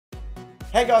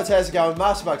Hey guys, how's it going?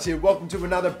 MasterBucks here. Welcome to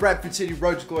another Bradford City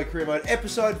Road to Glory Career Mode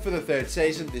episode for the third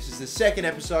season. This is the second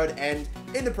episode, and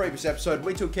in the previous episode,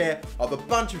 we took care of a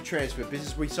bunch of transfer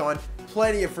business. We signed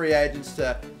plenty of free agents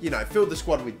to, fill the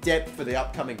squad with depth for the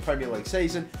upcoming Premier League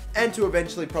season, and to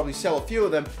eventually probably sell a few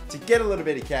of them to get a little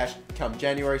bit of cash come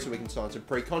January so we can sign some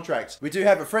pre-contracts. We do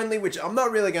have a friendly, which I'm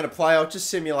not really going to play. I'll just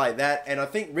simulate that, and I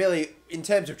think really, in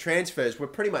terms of transfers, we're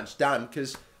pretty much done,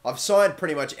 because I've signed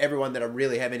pretty much everyone that I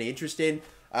really have any interest in.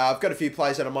 I've got a few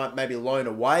players that I might maybe loan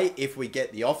away if we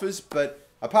get the offers, but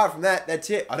apart from that, that's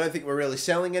it. I don't think we're really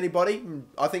selling anybody.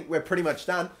 I think we're pretty much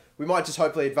done. We might just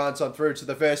hopefully advance on through to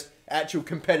the first actual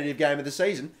competitive game of the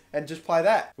season and just play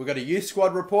that. We've got a youth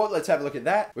squad report. Let's have a look at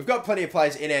that. We've got plenty of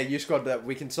players in our youth squad that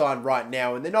we can sign right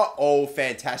now, and they're not all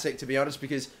fantastic, to be honest,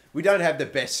 because we don't have the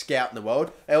best scout in the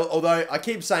world. Although I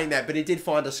keep saying that, but he did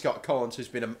find us Scott Collins, who's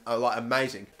been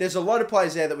amazing. There's a lot of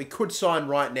players there that we could sign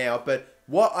right now, but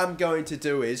what I'm going to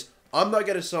do is I'm not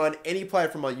going to sign any player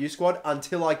from my youth squad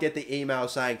until I get the email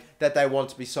saying that they want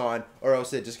to be signed, or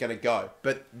else they're just going to go.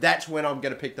 But that's when I'm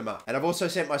going to pick them up. And I've also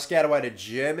sent my scout away to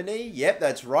Germany. Yep,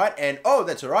 that's right. And oh,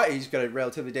 that's all right. He's got a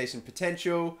relatively decent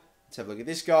potential. Let's have a look at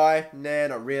this guy. Nah,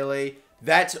 not really.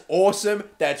 That's awesome.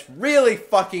 That's really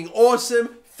fucking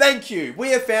awesome. Thank you. We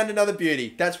have found another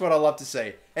beauty. That's what I love to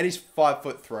see. And he's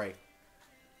 5'3".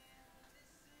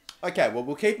 Okay, well,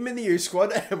 we'll keep him in the youth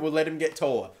squad and we'll let him get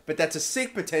taller. But that's a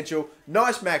sick potential,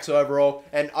 nice max overall,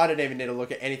 and I don't even need to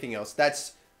look at anything else.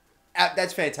 That's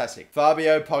fantastic.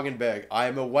 Fabio Poggenberg, I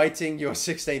am awaiting your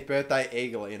 16th birthday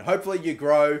eagerly, and hopefully you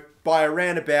grow by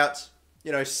around about,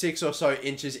 6 or so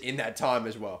inches in that time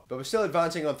as well. But we're still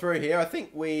advancing on through here. I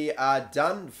think we are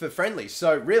done for friendlies.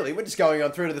 So really, we're just going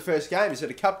on through to the first game. Is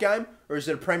it a cup game or is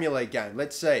it a Premier League game?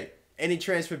 Let's see. Any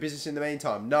transfer business in the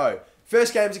meantime? No.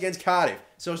 First game's against Cardiff,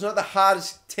 so it's not the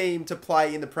hardest team to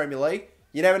play in the Premier League.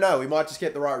 You never know, we might just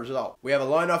get the right result. We have a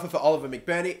loan offer for Oliver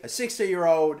McBurney, a 60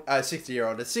 overall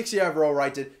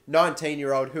rated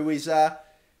 19-year-old who is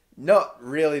not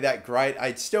really that great.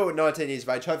 He's still at 19 years of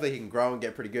age. Hopefully he can grow and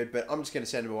get pretty good, but I'm just going to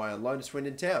send him away on loan to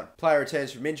Swindon Town. Player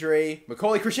returns from injury.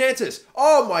 Macaulay Krishantis.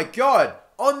 Oh my God.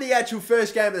 On the actual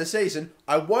first game of the season,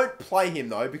 I won't play him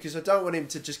though, because I don't want him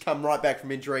to just come right back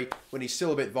from injury when he's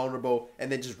still a bit vulnerable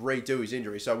and then just redo his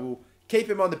injury. So we'll keep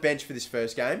him on the bench for this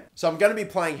first game. So I'm going to be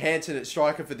playing Hansen at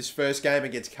striker for this first game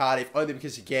against Cardiff, only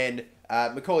because, again,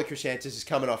 Macaulay Krishantis is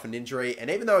coming off an injury, and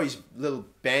even though his little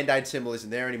band-aid symbol isn't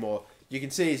there anymore, you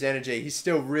can see his energy. He's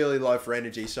still really low for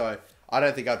energy, so I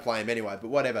don't think I'd play him anyway, but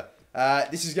whatever.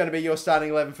 This is going to be your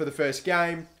starting 11 for the first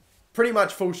game. Pretty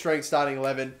much full strength starting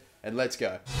 11. And let's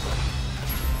go.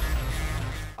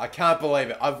 I can't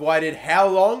believe it. I've waited how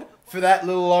long for that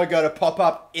little logo to pop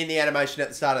up in the animation at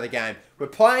the start of the game. We're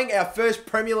playing our first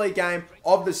Premier League game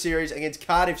of the series against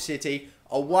Cardiff City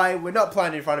away. We're not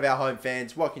playing in front of our home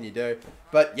fans. What can you do?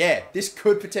 But yeah, this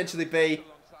could potentially be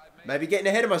maybe getting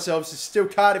ahead of ourselves. It's still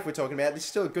Cardiff we're talking about. This is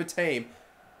still a good team.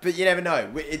 But you never know.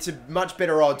 It's a much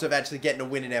better odds of actually getting a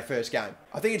win in our first game.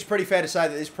 I think it's pretty fair to say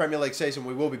that this Premier League season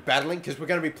we will be battling, because we're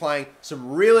going to be playing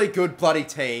some really good bloody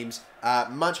teams,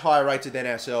 much higher rated than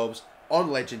ourselves, on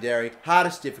Legendary,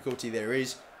 hardest difficulty there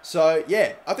is. So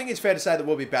yeah, I think it's fair to say that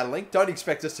we'll be battling. Don't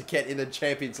expect us to get in the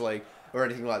Champions League or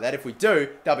anything like that. If we do,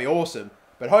 that'll be awesome.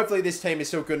 But hopefully this team is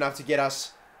still good enough to get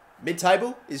us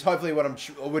mid-table is hopefully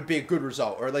what would be a good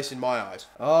result, or at least in my eyes.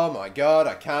 Oh my God,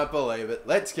 I can't believe it.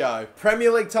 Let's go. Premier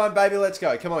League time, baby. Let's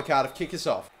go. Come on, Cardiff. Kick us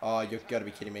off. Oh, you've got to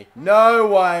be kidding me. No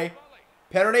way.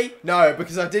 Penalty? No,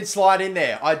 because I did slide in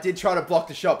there. I did try to block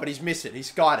the shot, but he's missed it. He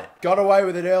skied it. Got away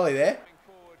with it early there.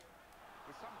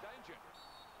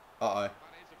 Uh-oh.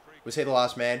 Was he the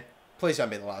last man? Please don't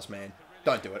be the last man.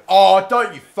 Don't do it. Oh,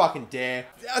 don't you fucking dare.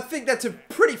 I think that's a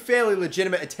pretty fairly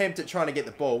legitimate attempt at trying to get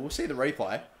the ball. We'll see the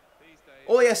replay.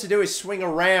 All he has to do is swing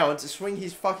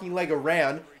his fucking leg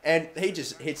around, and he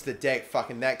just hits the deck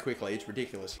fucking that quickly. It's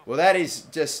ridiculous. Well, that is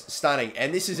just stunning.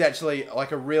 And this is actually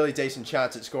like a really decent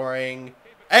chance at scoring.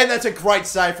 And that's a great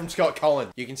save from Scott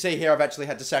Collins. You can see here I've actually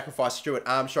had to sacrifice Stuart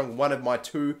Armstrong, one of my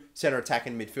two centre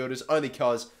attacking midfielders, only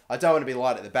because I don't want to be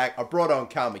light at the back. I brought on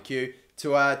Carl McHugh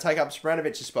to take up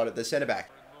Spranovic's spot at the centre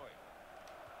back.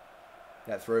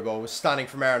 That through ball was stunning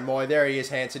from Aaron Moy. There he is,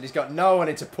 Hansen. He's got no one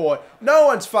in support. No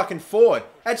one's fucking forward.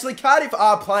 Actually, Cardiff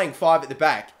are playing 5 at the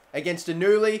back against a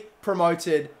newly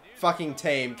promoted fucking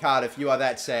team. Cardiff, you are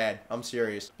that sad. I'm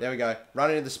serious. There we go.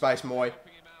 Run into the space, Moy.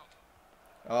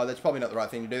 Oh, that's probably not the right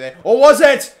thing to do there. Or was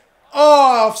it?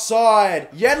 Oh,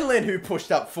 offside. Yadelin, who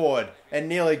pushed up forward and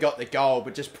nearly got the goal,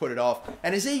 but just put it off.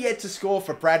 And is he yet to score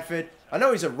for Bradford? I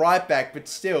know he's a right back, but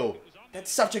still,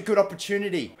 that's such a good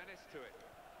opportunity.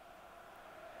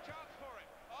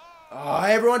 Oh,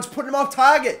 everyone's putting him off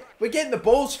target. We're getting the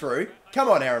balls through. Come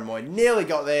on, Aaron Moy. Nearly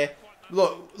got there.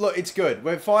 Look, it's good.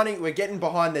 We're getting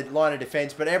behind the line of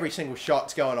defense, but every single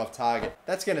shot's going off target.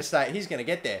 That's going to stay. He's going to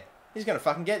get there. He's going to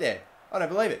fucking get there. I don't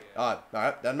believe it. Oh, all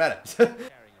right, doesn't matter.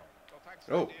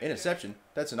 Oh, interception.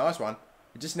 That's a nice one.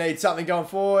 We just need something going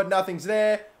forward. Nothing's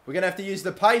there. We're going to have to use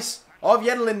the pace of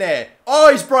Yedelin there. Oh,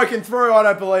 he's broken through. I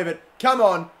don't believe it. Come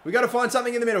on. We got to find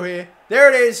something in the middle here. There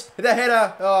it is. The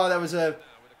header. Oh, that was a...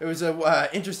 It was a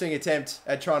interesting attempt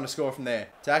at trying to score from there.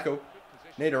 Tackle.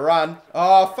 Need a run.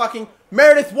 Oh, fucking...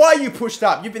 Meredith, why are you pushed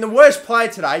up? You've been the worst player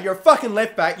today. You're a fucking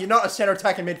left back. You're not a centre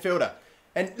attacking midfielder.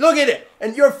 And look at it.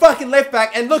 And you're a fucking left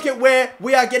back. And look at where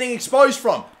we are getting exposed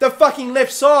from. The fucking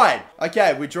left side.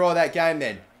 Okay, we draw that game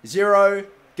then. 0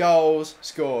 goals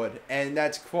scored. And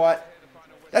that's quite...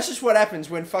 That's just what happens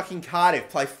when fucking Cardiff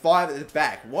play 5 at the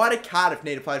back. Why do Cardiff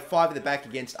need to play 5 at the back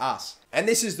against us? And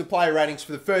this is the player ratings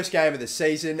for the first game of the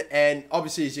season. And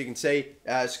obviously, as you can see,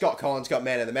 Scott Collins got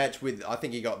man of the match with, I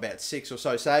think he got about 6 or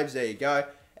so saves. There you go.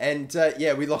 And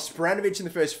yeah, we lost Spranovic in the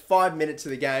first 5 minutes of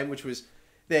the game, which was,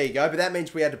 there you go. But that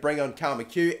means we had to bring on Carl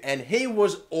McHugh. And he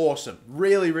was awesome.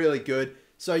 Really, really good.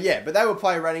 So yeah, but they were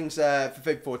player ratings for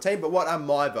FIFA 14. But what are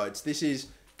my votes? This is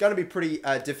going to be pretty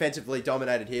defensively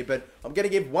dominated here. But I'm going to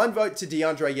give 1 vote to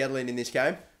DeAndre Yedelin in this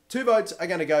game. 2 votes are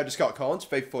going to go to Scott Collins,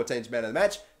 FIFA 14's man of the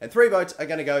match. And 3 votes are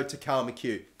going to go to Carl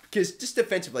McHugh. Because just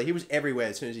defensively, he was everywhere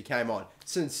as soon as he came on.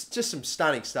 Just some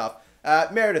stunning stuff.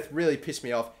 Meredith really pissed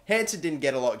me off. Hansen didn't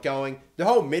get a lot going. The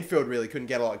whole midfield really couldn't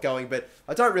get a lot going. But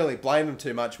I don't really blame them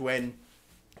too much when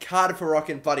Cardiff were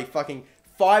rocking bloody fucking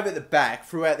 5 at the back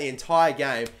throughout the entire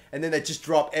game. And then they just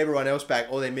drop everyone else back,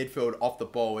 all their midfield off the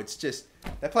ball. It's just...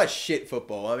 They play shit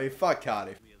football. I mean, fuck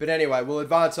Cardiff. But anyway, we'll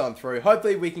advance on through.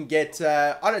 Hopefully we can get...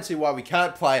 I don't see why we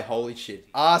can't play... Holy shit.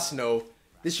 Arsenal.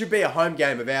 This should be a home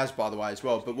game of ours, by the way, as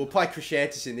well. But we'll play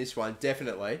Krishantis in this one,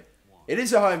 definitely. It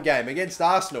is a home game against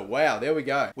Arsenal. Wow, there we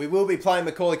go. We will be playing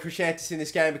Macaulay Krishantis in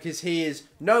this game because he is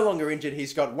no longer injured.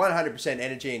 He's got 100%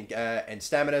 energy and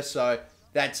stamina, so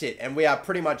that's it. And we are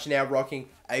pretty much now rocking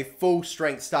a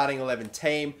full-strength starting 11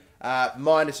 team.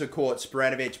 Minus, of course,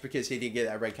 Spranovic because he did get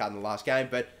that red card in the last game.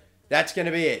 But that's going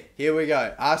to be it. Here we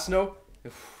go. Arsenal.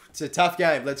 It's a tough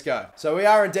game. Let's go. So we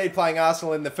are indeed playing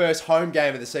Arsenal in the first home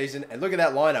game of the season. And look at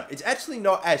that lineup. It's actually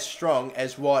not as strong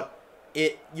as what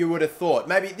you would have thought.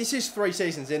 Maybe this is 3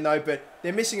 seasons in though. But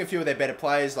they're missing a few of their better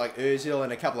players like Ozil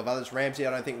and a couple of others. Ramsey I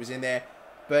don't think was in there.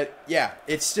 But yeah,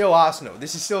 it's still Arsenal.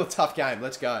 This is still a tough game.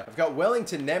 Let's go. I've got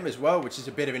Wellington Nem as well, which is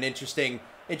a bit of an interesting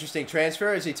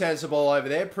transfer as he turns the ball over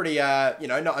there. Pretty, you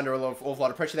know, not under awful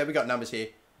lot of pressure there. We got numbers here.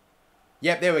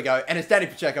 Yep, there we go. And it's Danny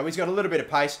Pacheco. He's got a little bit of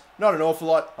pace. Not an awful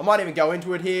lot. I might even go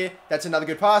into it here. That's another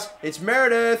good pass. It's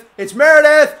Meredith. It's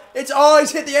Meredith. Oh,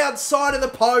 he's hit the outside of the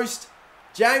post.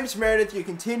 James Meredith, you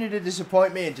continue to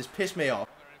disappoint me and just piss me off.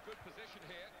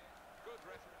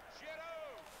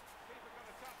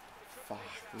 Fuck,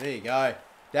 there you go.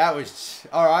 That was...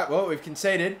 Alright, well, we've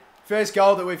conceded. First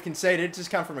goal that we've conceded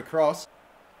just come from a cross.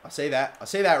 I see that. I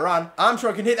see that run.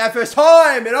 Armstrong can hit that first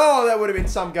time. And oh, that would have been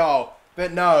some goal.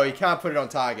 But no, he can't put it on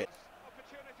target.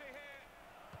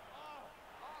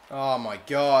 Oh my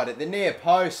God. At the near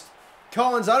post.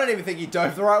 Collins, I don't even think he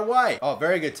dove the right way. Oh,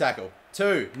 very good tackle.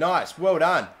 2. Nice. Well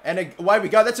done. And away we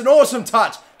go. That's an awesome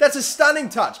touch. That's a stunning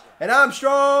touch. And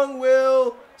Armstrong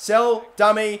will sell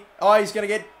dummy. Oh, he's going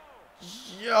to get...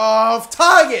 off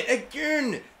target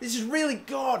again. This is really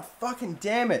God fucking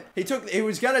damn it. He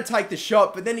was gonna take the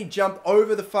shot, but then he jumped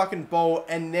over the fucking ball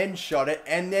and then shot it,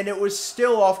 and then it was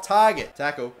still off target.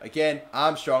 Tackle again.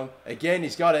 Armstrong again.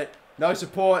 He's got it. No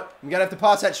support. I'm gonna have to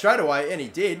pass that straight away, and he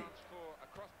did.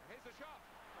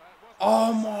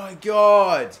 Oh my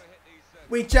God.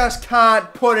 We just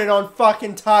can't put it on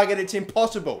fucking target. It's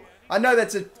impossible. I know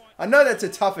that's a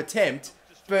tough attempt,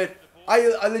 but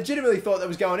I legitimately thought that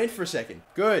was going in for a second.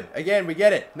 Good. Again, we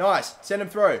get it. Nice. Send him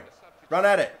through. Run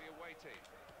at it.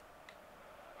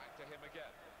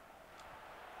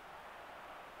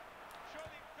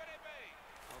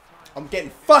 I'm getting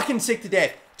fucking sick to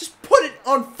death. Just put it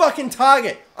on fucking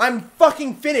target. I'm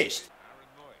fucking finished.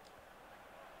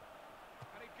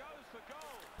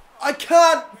 I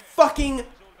can't fucking...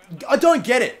 I don't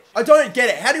get it. I don't get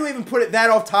it. How do you even put it that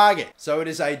off target? So it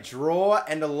is a draw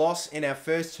and a loss in our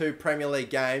first 2 Premier League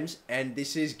games. And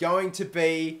this is going to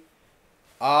be...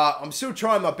 I'm still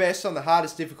trying my best on the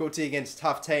hardest difficulty against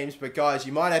tough teams. But guys,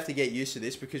 you might have to get used to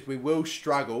this because we will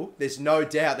struggle. There's no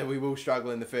doubt that we will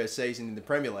struggle in the first season in the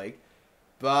Premier League.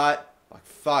 But Like,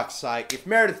 fuck's sake. If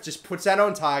Meredith just puts that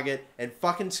on target and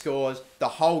fucking scores, the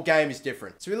whole game is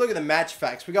different. So we look at the match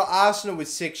facts. We got Arsenal with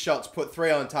 6 shots, put 3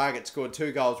 on target, scored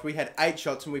 2 goals. We had 8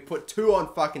 shots and we put 2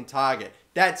 on fucking target.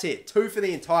 That's it. 2 for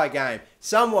the entire game.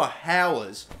 Some were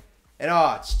howlers. And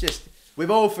it's just,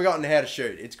 we've all forgotten how to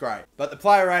shoot. It's great. But the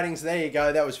player ratings, there you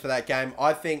go. That was for that game.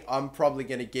 I think I'm probably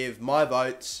going to give my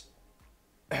votes.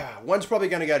 One's probably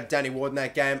going to go to Danny Ward in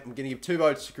that game. I'm going to give 2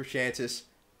 votes to Christiantis.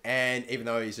 And even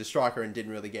though he's a striker and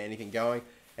didn't really get anything going.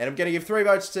 And I'm going to give 3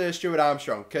 votes to Stuart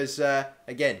Armstrong. Because,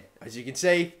 again, as you can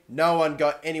see, no one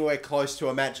got anywhere close to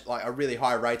a match, like a really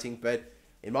high rating. But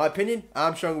in my opinion,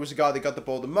 Armstrong was the guy that got the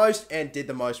ball the most and did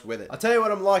the most with it. I'll tell you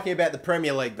what I'm liking about the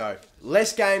Premier League, though.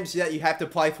 Less games that you have to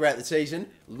play throughout the season.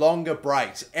 Longer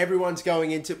breaks.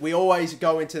 We always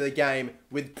go into the game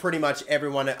with pretty much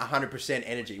everyone at 100%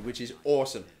 energy, which is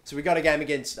awesome. So we got a game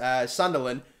against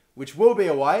Sunderland, which will be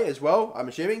away as well, I'm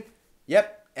assuming.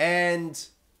 Yep. And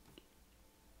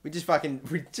we just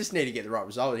need to get the right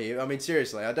result here. I mean,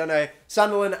 seriously, I don't know.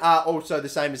 Sunderland are also the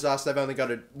same as us. They've only got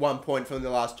 1 point from the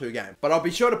last 2 games. But I'll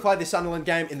be sure to play the Sunderland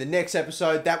game in the next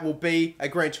episode. That will be a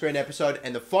green screen episode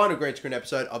and the final green screen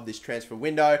episode of this transfer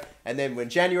window. And then when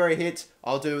January hits,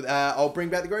 I'll bring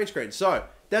back the green screen. So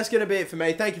that's going to be it for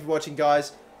me. Thank you for watching,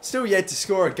 guys. Still yet to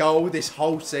score a goal this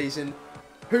whole season.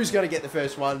 Who's going to get the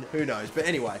first one? Who knows? But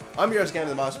anyway, I'm your host, Game of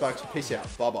the MasterBucks. Peace out.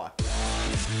 Bye-bye.